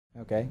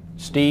Okay.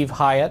 Steve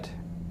Hiatt,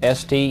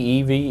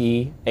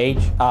 Stevehiatt. Okay,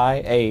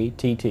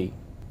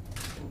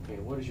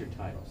 what is your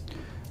title, Steve?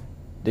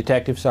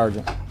 Detective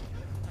Sergeant.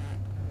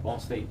 Ball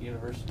State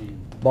University.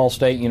 Ball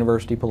State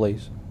University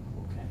Police.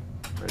 Okay.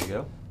 Ready to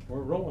go? We're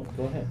rolling.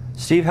 Go ahead.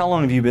 Steve, how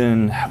long have you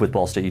been with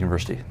Ball State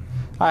University?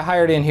 I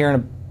hired in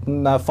here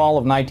in the fall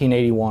of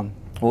 1981.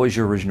 What was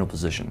your original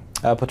position?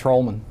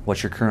 Patrolman.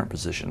 What's your current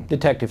position?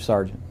 Detective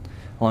Sergeant.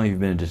 How long have you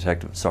been a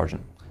detective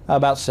sergeant?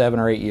 About 7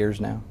 or 8 years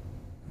now.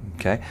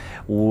 Okay.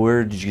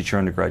 Where did you get your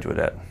undergraduate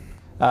at?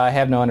 I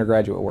have no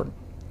undergraduate work.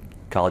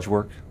 College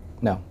work?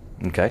 No.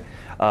 Okay.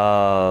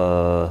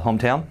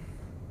 Hometown?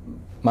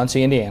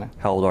 Muncie, Indiana.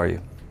 How old are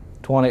you?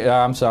 20.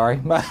 I'm sorry.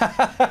 We're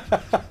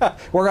going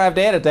to have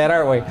to edit that,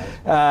 aren't we?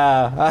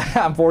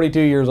 I'm 42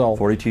 years old.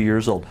 42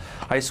 years old.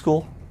 High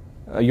school?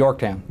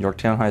 Yorktown.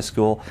 Yorktown High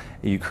School.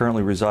 You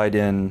currently reside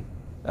in?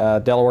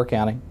 Delaware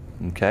County.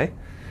 Okay.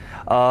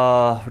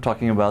 We're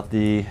talking about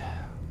the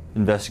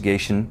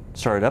investigation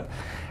started up.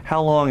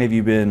 How long have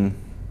you been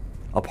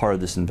a part of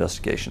this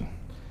investigation?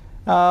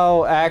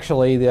 Oh,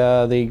 actually,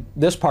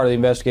 this part of the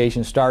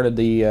investigation started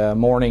the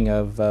morning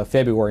of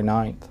February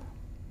 9th.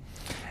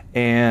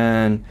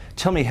 And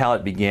tell me how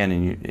it began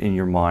in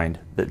your mind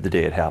the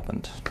day it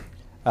happened.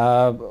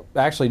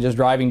 Actually, just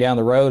driving down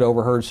the road,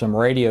 overheard some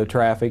radio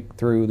traffic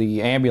through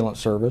the ambulance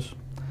service.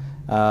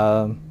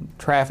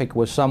 Traffic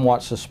was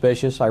somewhat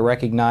suspicious. I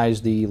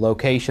recognized the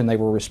location they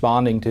were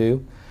responding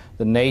to.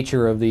 The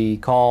nature of the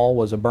call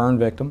was a burn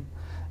victim.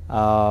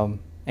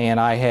 And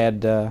I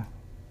had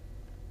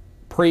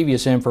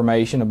previous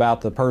information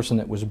about the person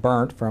that was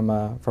burnt from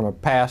a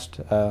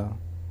past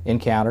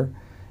encounter.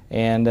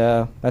 And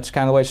that's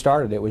kind of the way it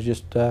started. It was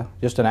just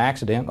an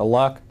accident, a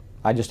luck.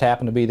 I just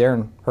happened to be there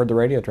and heard the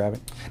radio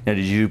traffic. Now,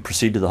 did you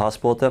proceed to the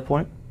hospital at that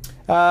point?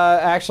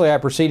 Actually, I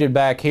proceeded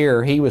back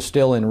here. He was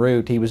still en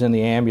route. He was in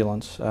the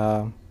ambulance.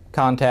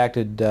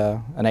 Contacted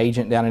an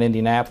agent down in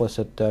Indianapolis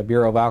at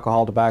Bureau of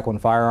Alcohol, Tobacco, and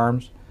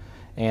Firearms.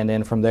 And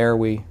then from there,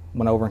 we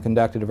went over and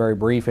conducted a very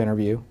brief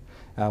interview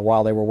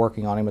while they were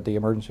working on him at the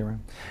emergency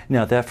room.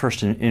 Now, at that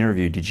first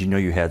interview, did you know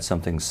you had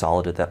something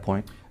solid at that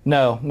point?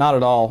 No, not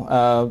at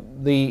all.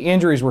 The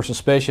injuries were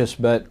suspicious,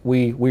 but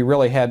we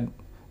really had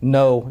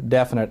no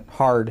definite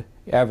hard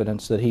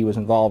evidence that he was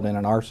involved in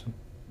an arson.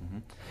 Mm-hmm.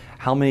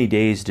 How many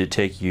days did it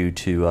take you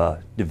to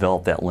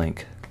develop that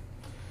link?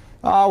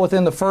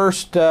 Within the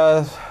first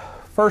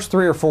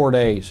 3 or 4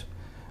 days,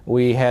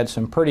 we had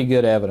some pretty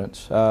good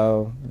evidence.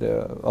 A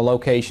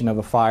location of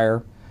a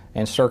fire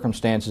and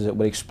circumstances that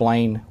would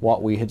explain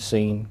what we had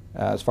seen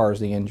as far as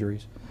the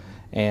injuries.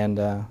 And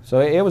so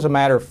it was a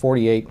matter of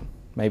 48,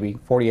 maybe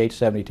 48 to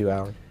 72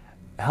 hours.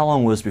 How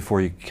long was it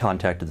before you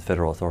contacted the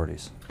federal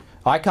authorities?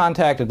 I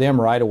contacted them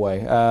right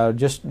away.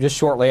 Just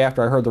shortly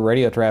after I heard the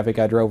radio traffic,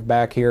 I drove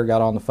back here,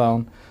 got on the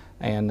phone,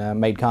 and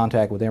made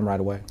contact with them right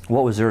away.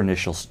 What was their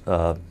initial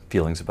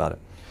feelings about it?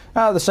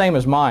 The same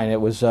as mine.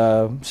 It was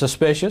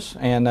suspicious,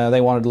 and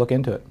they wanted to look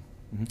into it.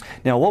 Mm-hmm.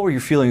 Now, what were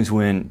your feelings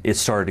when it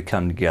started to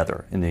come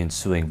together in the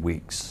ensuing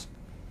weeks?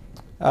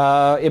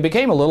 It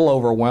became a little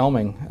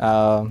overwhelming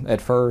at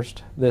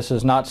first. This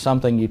is not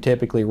something you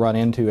typically run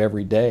into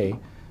every day.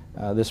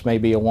 This may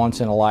be a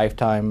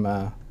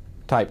once-in-a-lifetime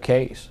type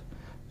case,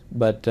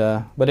 but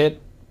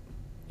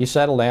you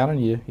settle down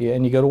and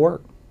you go to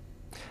work.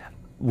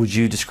 Would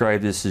you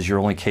describe this as your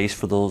only case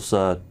for those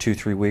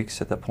 2-3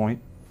 weeks at that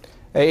point?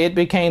 It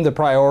became the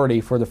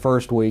priority for the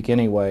first week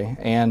anyway,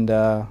 and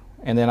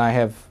then I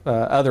have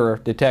other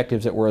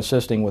detectives that were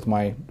assisting with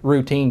my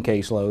routine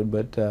caseload,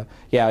 but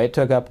yeah, it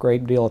took up a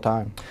great deal of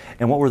time.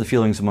 And what were the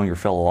feelings among your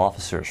fellow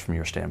officers from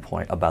your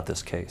standpoint about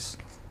this case?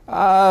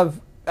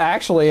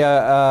 Actually,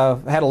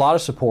 had a lot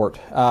of support.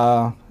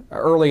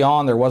 Early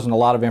on, there wasn't a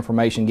lot of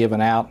information given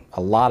out.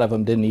 A lot of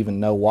them didn't even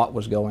know what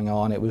was going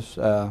on. It was,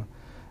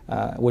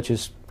 which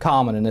is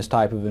common in this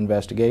type of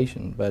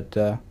investigation, but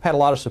had a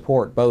lot of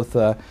support, both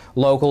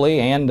locally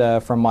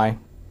and from my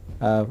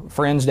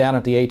friends down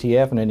at the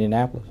ATF in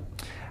Indianapolis.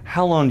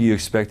 How long do you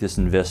expect this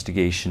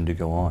investigation to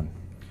go on?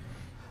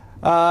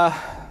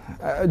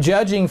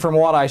 Judging from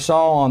what I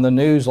saw on the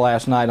news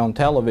last night on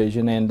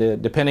television,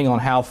 and depending on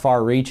how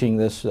far-reaching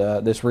this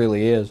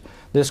really is,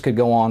 this could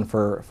go on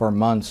for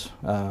months,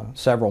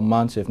 several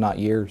months, if not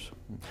years.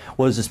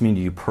 What does this mean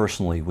to you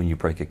personally when you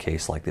break a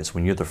case like this,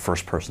 when you're the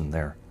first person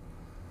there?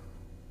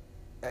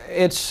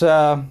 It's,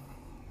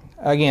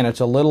 again,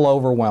 it's a little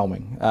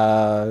overwhelming.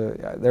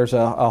 There's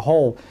a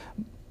whole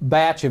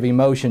batch of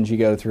emotions you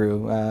go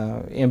through.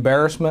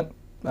 Embarrassment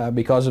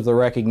because of the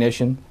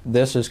recognition.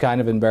 This is kind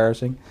of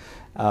embarrassing.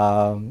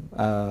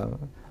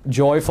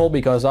 Joyful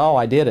because, oh,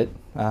 I did it.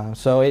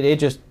 So it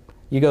just,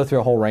 you go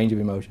through a whole range of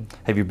emotions.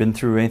 Have you been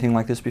through anything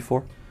like this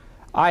before?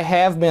 I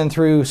have been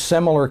through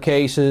similar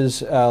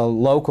cases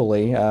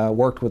locally.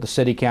 Worked with the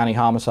city-county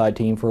homicide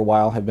team for a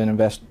while, have been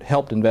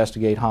helped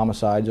investigate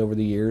homicides over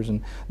the years,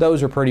 and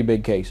those are pretty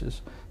big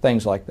cases,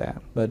 things like that.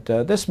 But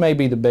this may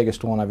be the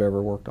biggest one I've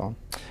ever worked on.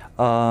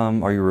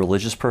 Are you a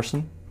religious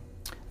person?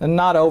 And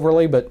not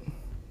overly, but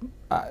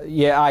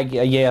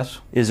Yes.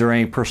 Is there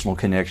any personal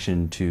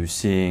connection to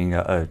seeing,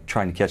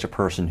 trying to catch a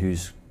person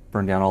who's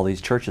burned down all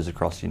these churches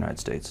across the United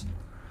States?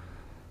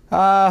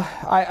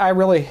 I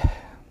really,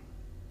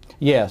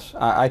 yes.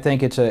 I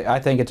think it's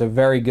a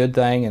very good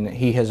thing, and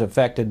he has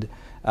affected,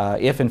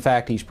 if in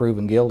fact he's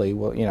proven guilty,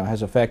 well,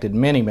 has affected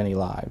many, many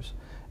lives,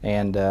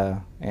 and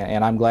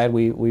I'm glad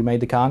we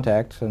made the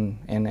contact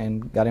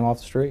and got him off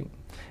the street.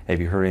 Have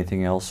you heard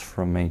anything else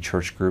from any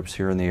church groups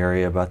here in the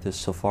area about this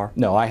so far?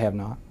 No, I have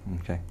not.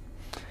 Okay.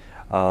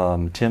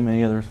 Tim,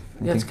 any other?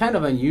 Yeah, it's kind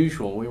of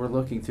unusual. We were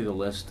looking through the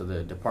list of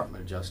the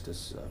Department of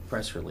Justice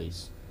press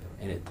release,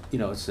 and it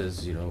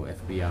says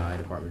FBI,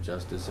 Department of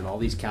Justice, and all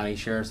these county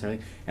sheriffs and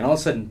everything, and all of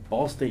a sudden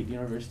Ball State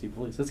University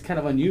Police. That's kind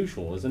of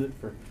unusual, isn't it,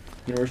 for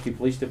University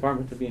Police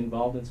Department to be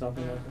involved in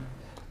something like that?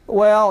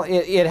 Well,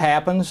 it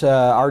happens.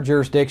 Our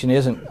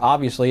jurisdiction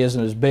obviously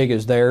isn't as big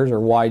as theirs or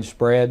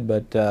widespread,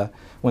 but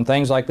when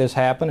things like this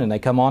happen and they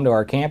come onto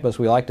our campus,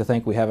 we like to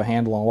think we have a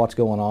handle on what's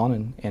going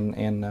on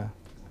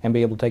and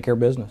be able to take care of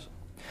business.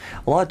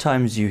 A lot of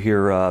times you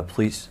hear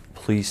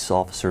police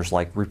officers,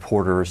 like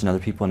reporters and other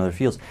people in other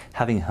fields,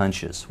 having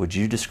hunches. Would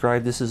you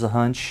describe this as a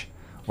hunch,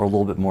 or a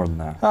little bit more than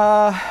that?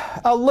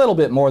 A little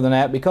bit more than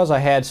that, because I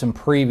had some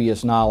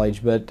previous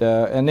knowledge, but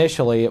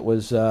initially it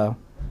was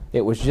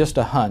just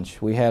a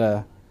hunch. We had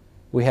a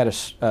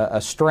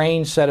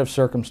strange set of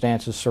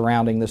circumstances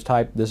surrounding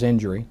this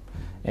injury,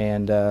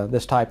 and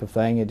this type of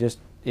thing.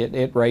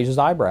 It raises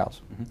eyebrows.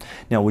 Mm-hmm.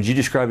 Now, would you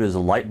describe it as a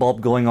light bulb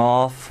going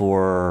off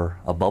or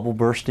a bubble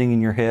bursting in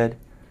your head?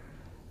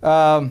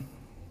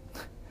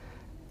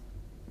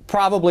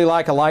 Probably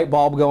like a light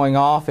bulb going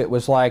off. It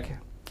was like,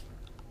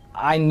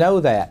 I know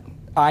that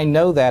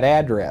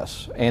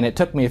address, and it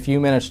took me a few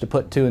minutes to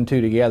put two and two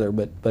together,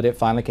 but it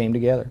finally came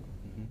together.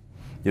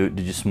 Did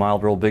you smile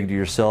real big to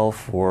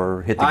yourself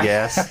or hit the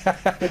gas?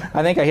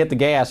 I think I hit the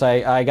gas.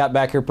 I got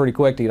back here pretty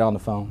quick to get on the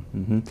phone.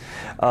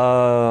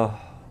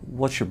 Mm-hmm.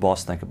 What's your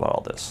boss think about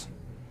all this?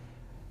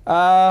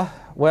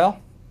 Well,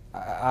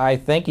 I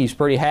think he's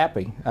pretty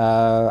happy.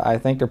 I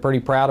think they're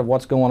pretty proud of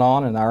what's going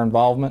on and our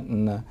involvement,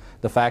 and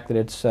the fact that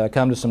it's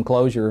come to some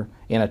closure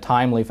in a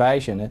timely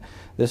fashion.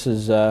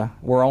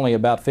 We're only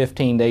about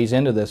 15 days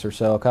into this or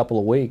so, a couple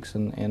of weeks,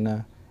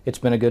 and it's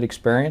been a good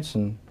experience,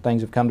 and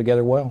things have come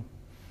together well.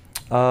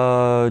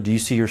 Do you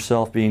see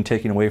yourself being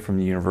taken away from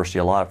the university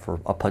a lot for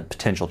a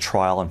potential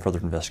trial and further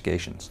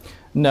investigations?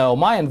 No,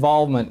 my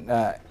involvement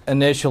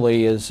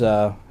initially is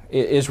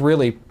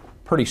really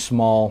pretty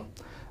small.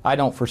 I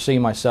don't foresee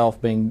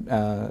myself being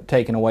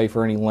taken away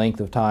for any length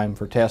of time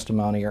for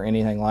testimony or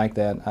anything like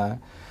that.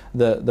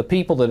 The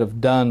people that have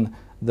done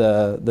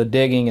the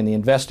digging and the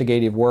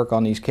investigative work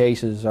on these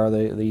cases are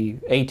the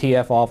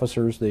ATF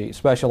officers, the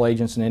special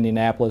agents in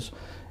Indianapolis,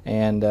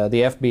 and the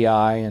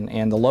FBI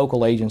and the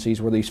local agencies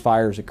where these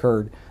fires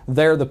occurred.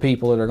 They're the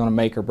people that are going to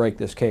make or break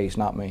this case,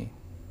 not me.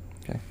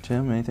 Okay.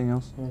 Tim, anything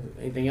else?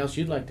 Anything else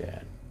you'd like to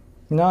add?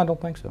 No, I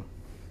don't think so.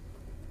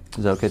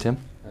 Is that okay, Tim?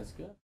 That's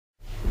good.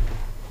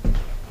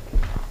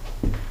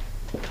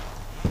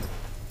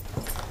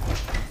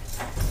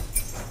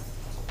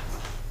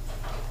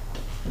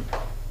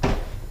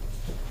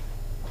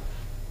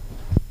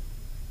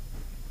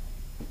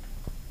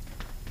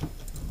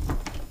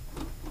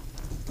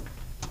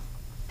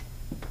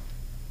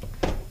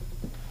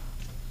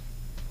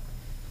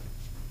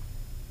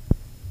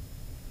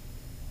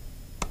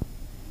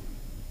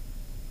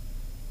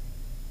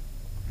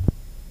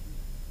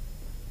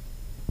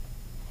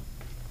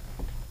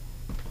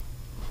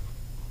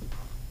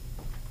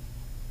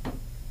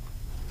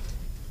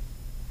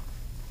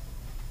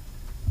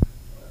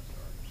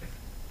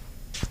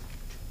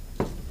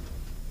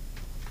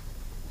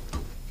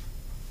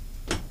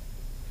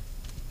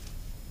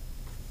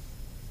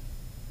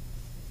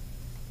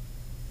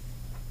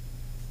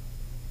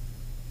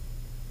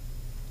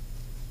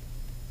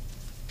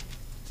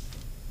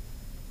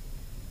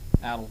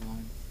 Out of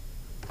line.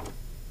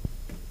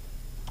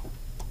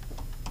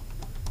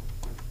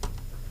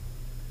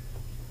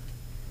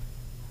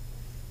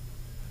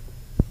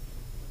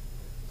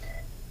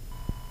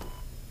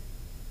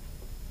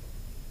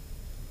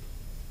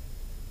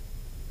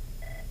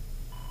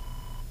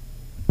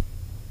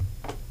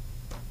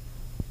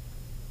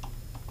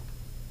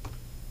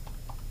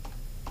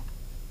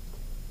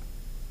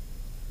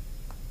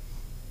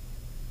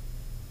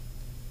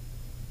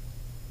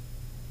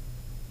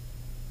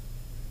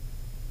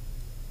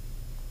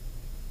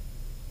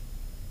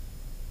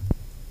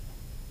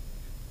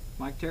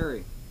 Mike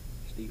Terry,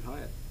 Steve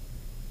Hiatt.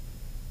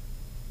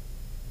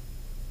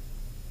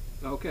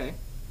 Okay.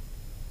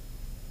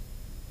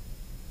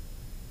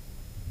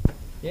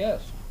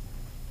 Yes.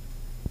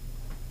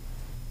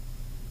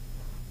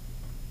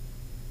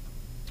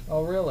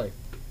 Oh, really?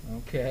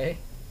 Okay.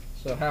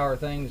 So how are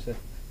things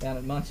down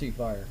at Muncie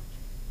Fire?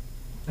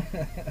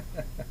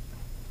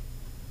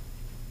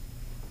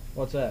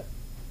 What's that?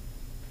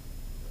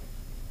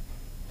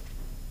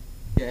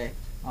 Okay,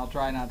 I'll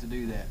try not to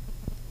do that.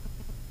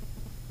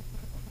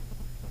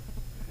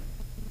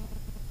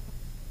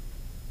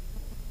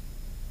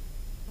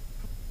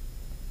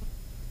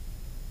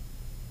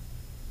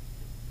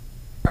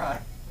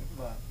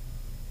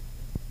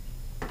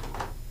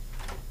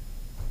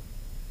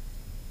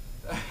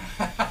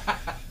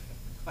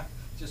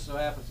 so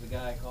happens the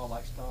guy I called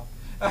likes to talk.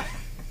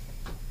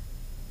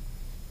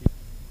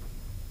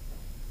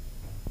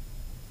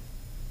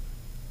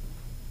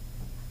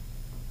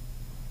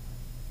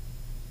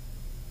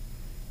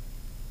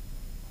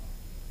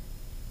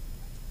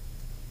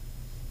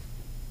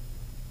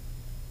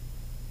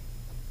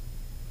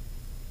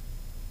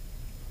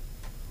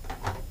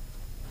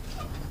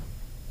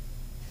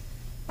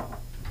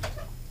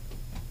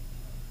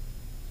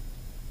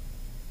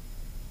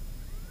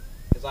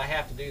 Because I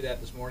have to do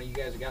that this morning. You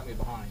guys have got me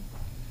behind.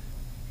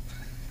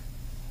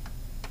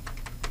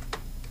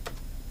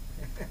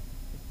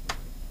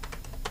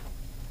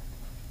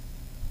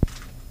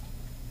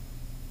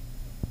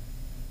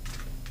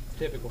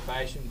 Typical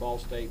fashion, Ball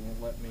State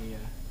won't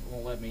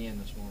let me in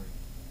this morning.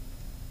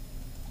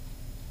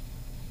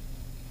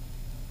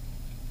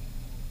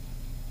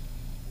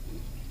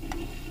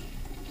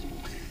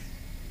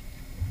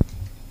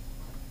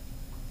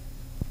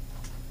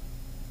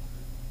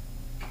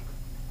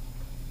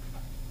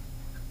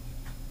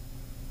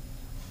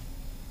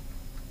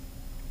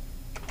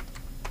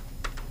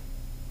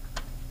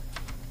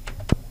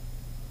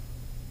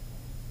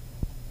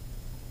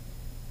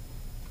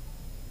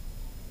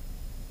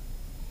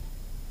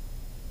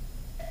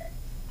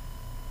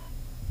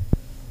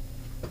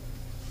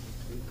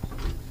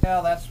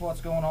 Well, that's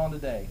what's going on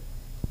today.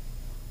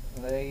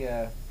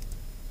 They're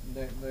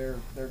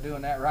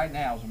doing that right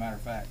now, as a matter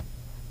of fact.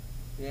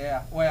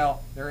 Yeah,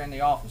 well, they're in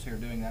the office here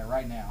doing that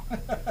right now.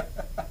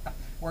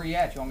 Where you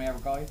at? You want me to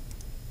have her call you?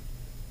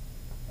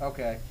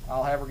 Okay,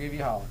 I'll have her give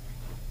you a holler.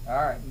 All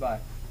right,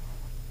 bye.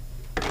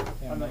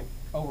 Yeah, I'm the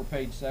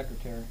overpaid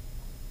secretary.